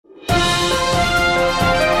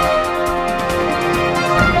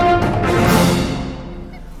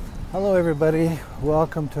everybody,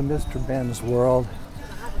 welcome to Mr. Ben's world,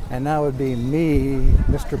 and now would be me,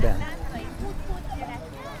 Mr. Ben.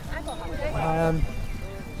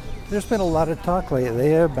 There's been a lot of talk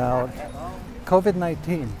lately about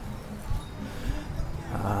COVID-19,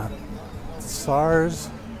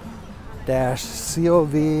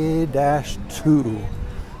 SARS-CoV-2,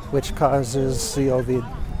 which causes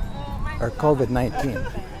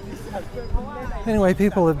COVID-19. Anyway,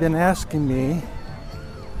 people have been asking me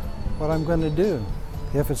what I'm going to do,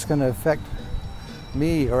 if it's going to affect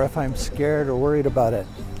me or if I'm scared or worried about it.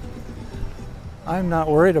 I'm not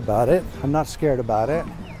worried about it. I'm not scared about it.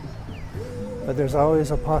 But there's always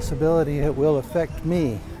a possibility it will affect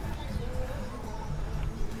me.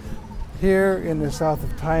 Here in the south of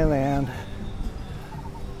Thailand,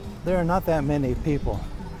 there are not that many people.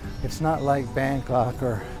 It's not like Bangkok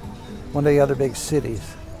or one of the other big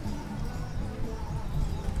cities.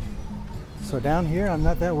 So down here, I'm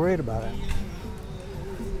not that worried about it.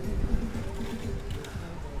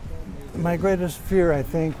 My greatest fear, I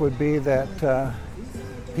think, would be that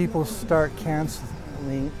people start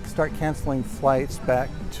canceling flights back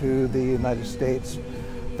to the United States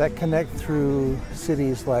that connect through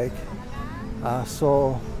cities like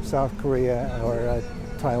Seoul, South Korea, or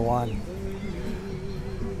Taiwan.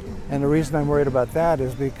 And the reason I'm worried about that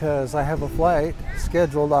is because I have a flight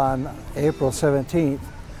scheduled on April 17th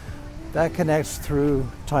that connects through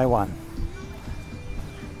Taiwan.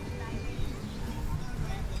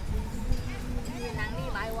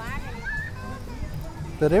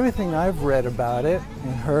 But everything I've read about it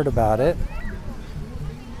and heard about it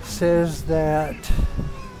says that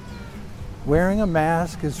wearing a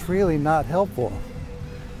mask is really not helpful.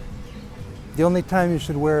 The only time you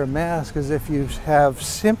should wear a mask is if you have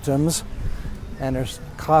symptoms and are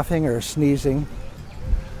coughing or sneezing,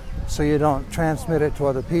 so you don't transmit it to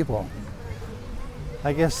other people.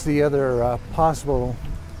 I guess the other possible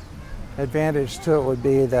advantage to it would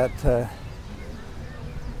be that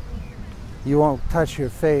you won't touch your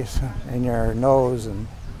face and your nose and,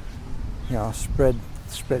 you know, spread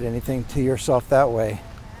anything to yourself that way.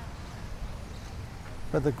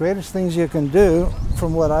 But the greatest things you can do,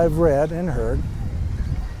 from what I've read and heard,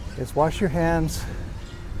 is wash your hands,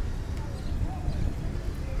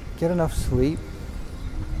 get enough sleep,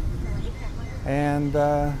 and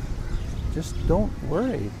just don't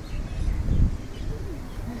worry.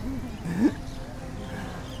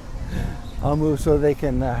 I'll move so they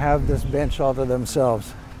can have this bench all to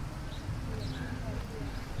themselves.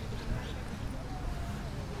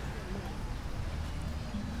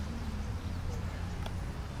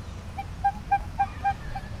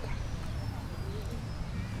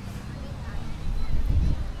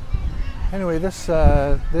 Anyway, this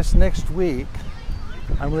next week,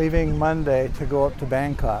 I'm leaving Monday to go up to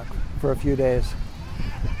Bangkok for a few days.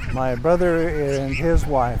 My brother and his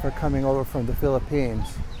wife are coming over from the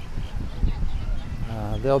Philippines.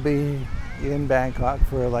 They'll be in Bangkok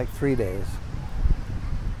for like 3 days.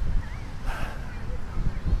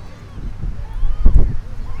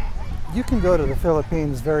 You can go to the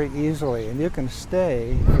Philippines very easily, and you can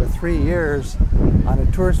stay for 3 years on a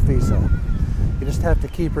tourist visa. You just have to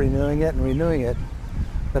keep renewing it and renewing it.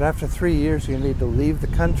 But after 3 years, you need to leave the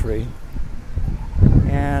country,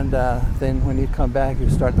 and then when you come back, you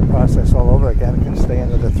start the process all over again and can stay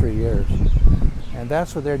another 3 years. And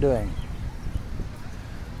that's what they're doing.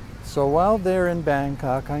 So while they're in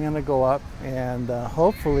Bangkok, I'm going to go up and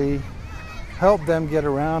hopefully help them get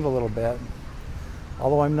around a little bit.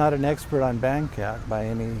 Although I'm not an expert on Bangkok by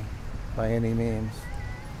any means.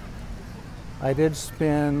 I did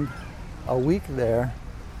spend a week there,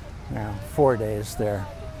 4 days there,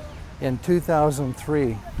 in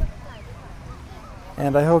 2003.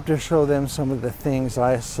 And I hope to show them some of the things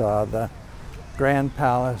I saw, the Grand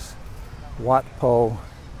Palace, Wat Po,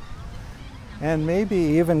 and maybe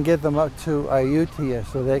even get them up to Ayutthaya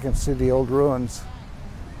so they can see the old ruins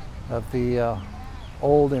of the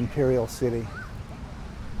old imperial city.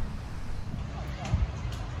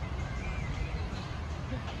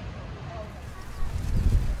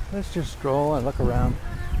 Let's just stroll and look around.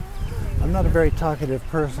 I'm not a very talkative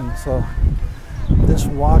person, so this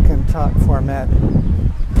walk and talk format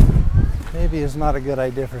maybe is not a good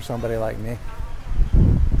idea for somebody like me.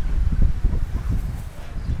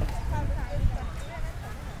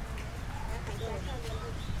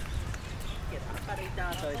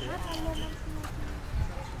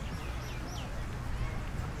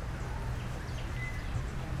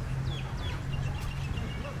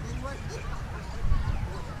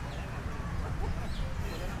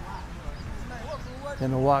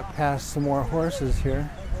 Gonna walk past some more horses here.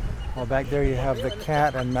 Well, back there you have the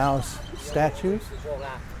cat and mouse statues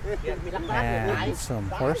and some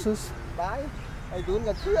horses.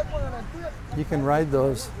 You can ride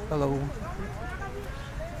those. Hello.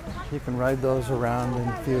 You can ride those around, and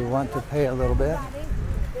if you want to pay a little bit.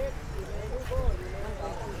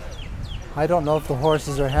 I don't know if the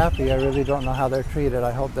horses are happy. I really don't know how they're treated.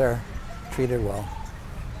 I hope they're treated well.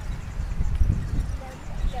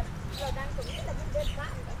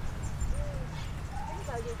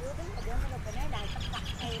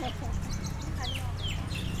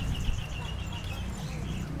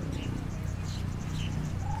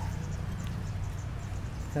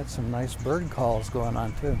 Got some nice bird calls going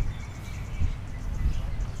on too.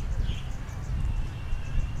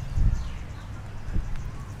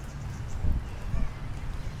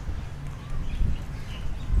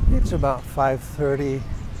 It's about 5:30.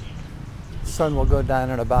 Sun will go down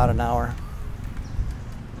in about an hour.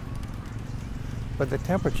 But the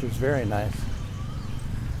temperature is very nice.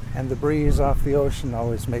 And the breeze off the ocean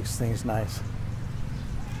always makes things nice.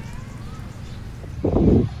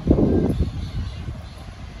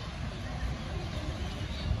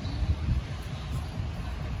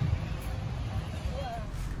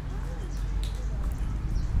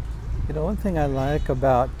 You know, one thing I like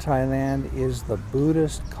about Thailand is the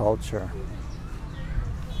Buddhist culture.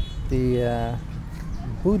 The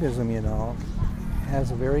Buddhism, you know,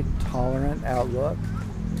 has a very tolerant outlook.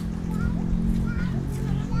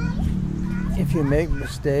 If you make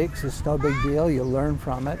mistakes, it's no big deal. You learn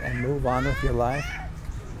from it and move on with your life.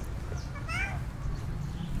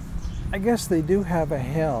 I guess they do have a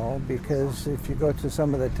hell, because if you go to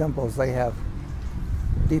some of the temples, they have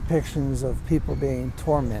depictions of people being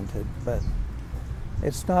tormented, but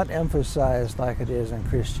it's not emphasized like it is in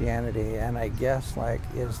Christianity, and I guess like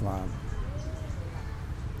Islam.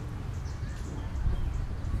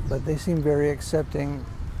 But they seem very accepting,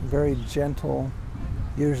 very gentle,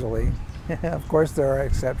 usually. Of course there are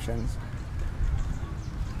exceptions.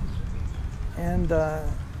 And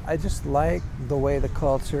I just like the way the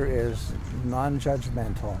culture is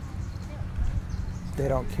non-judgmental. They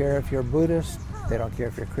don't care if you're Buddhist, they don't care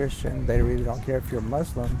if you're Christian, they really don't care if you're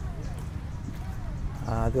Muslim.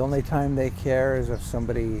 The only time they care is if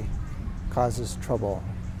somebody causes trouble.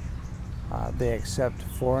 They accept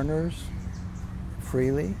foreigners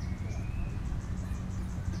freely.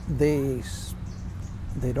 They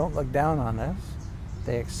don't look down on us.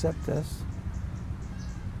 They accept us.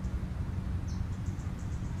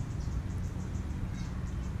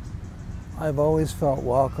 I've always felt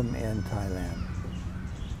welcome in Thailand.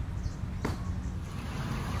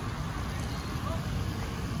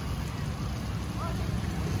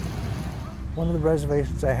 One of the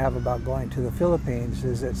reservations I have about going to the Philippines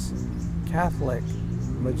is it's Catholic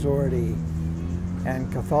majority,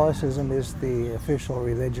 and Catholicism is the official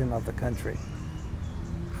religion of the country.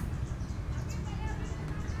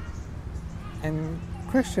 And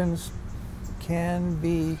Christians can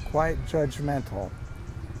be quite judgmental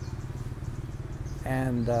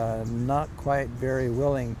and not quite very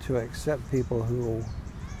willing to accept people who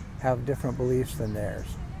have different beliefs than theirs.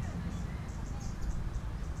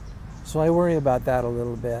 So I worry about that a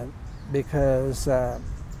little bit, because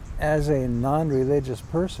as a non-religious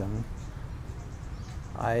person,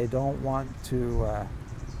 I don't want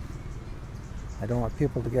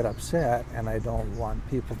people to get upset, and I don't want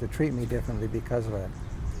people to treat me differently because of it.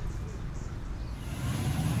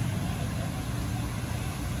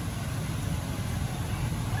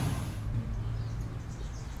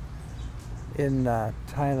 In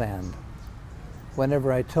Thailand,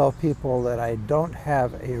 whenever I tell people that I don't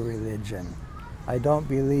have a religion, I don't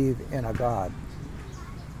believe in a God,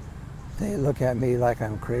 they look at me like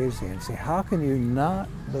I'm crazy and say, how can you not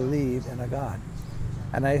believe in a God?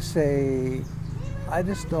 And I say, I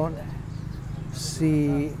just don't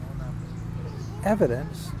see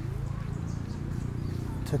evidence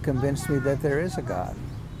to convince me that there is a God.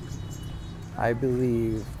 I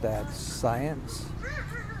believe that science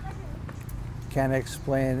can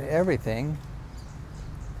explain everything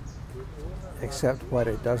except what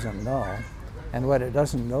it doesn't know. And what it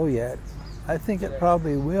doesn't know yet, I think it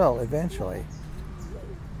probably will eventually.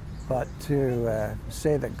 But to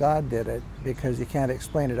say that God did it because you can't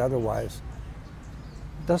explain it otherwise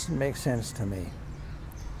doesn't make sense to me.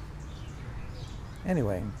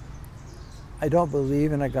 Anyway, I don't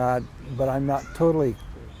believe in a God, but I'm not totally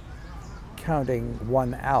counting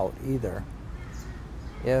one out either.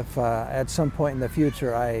 If at some point in the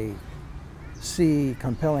future I see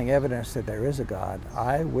compelling evidence that there is a God,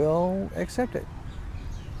 I will accept it.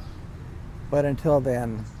 But until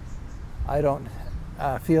then, I don't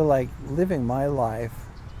feel like living my life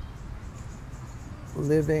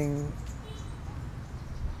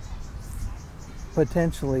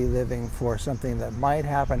potentially living for something that might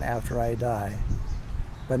happen after I die,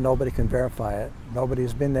 but nobody can verify it.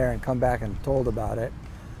 Nobody's been there and come back and told about it.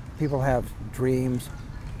 People have dreams,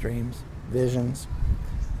 visions.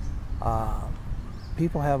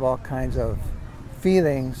 People have all kinds of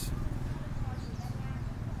feelings.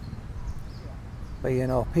 But you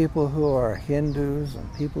know, people who are Hindus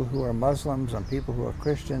and people who are Muslims and people who are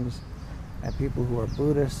Christians and people who are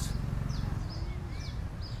Buddhists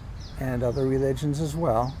and other religions as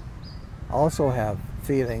well also have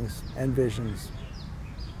feelings and visions.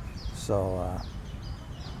 So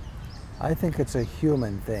I think it's a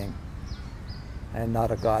human thing and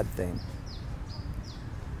not a God thing.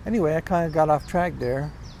 Anyway, I kind of got off track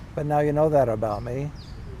there, but now you know that about me.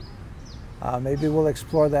 Maybe we'll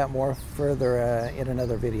explore that more further in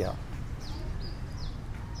another video.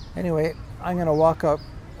 Anyway, I'm going to walk up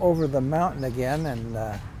over the mountain again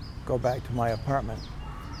and go back to my apartment.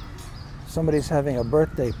 Somebody's having a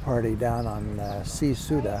birthday party down on C.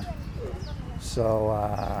 Suda, so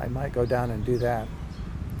I might go down and do that.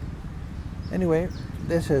 Anyway,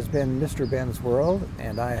 this has been Mr. Ben's World,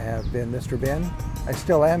 and I have been Mr. Ben. I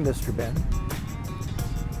still am Mr. Ben,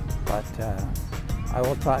 but I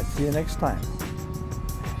will talk to you next time.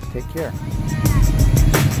 Take care.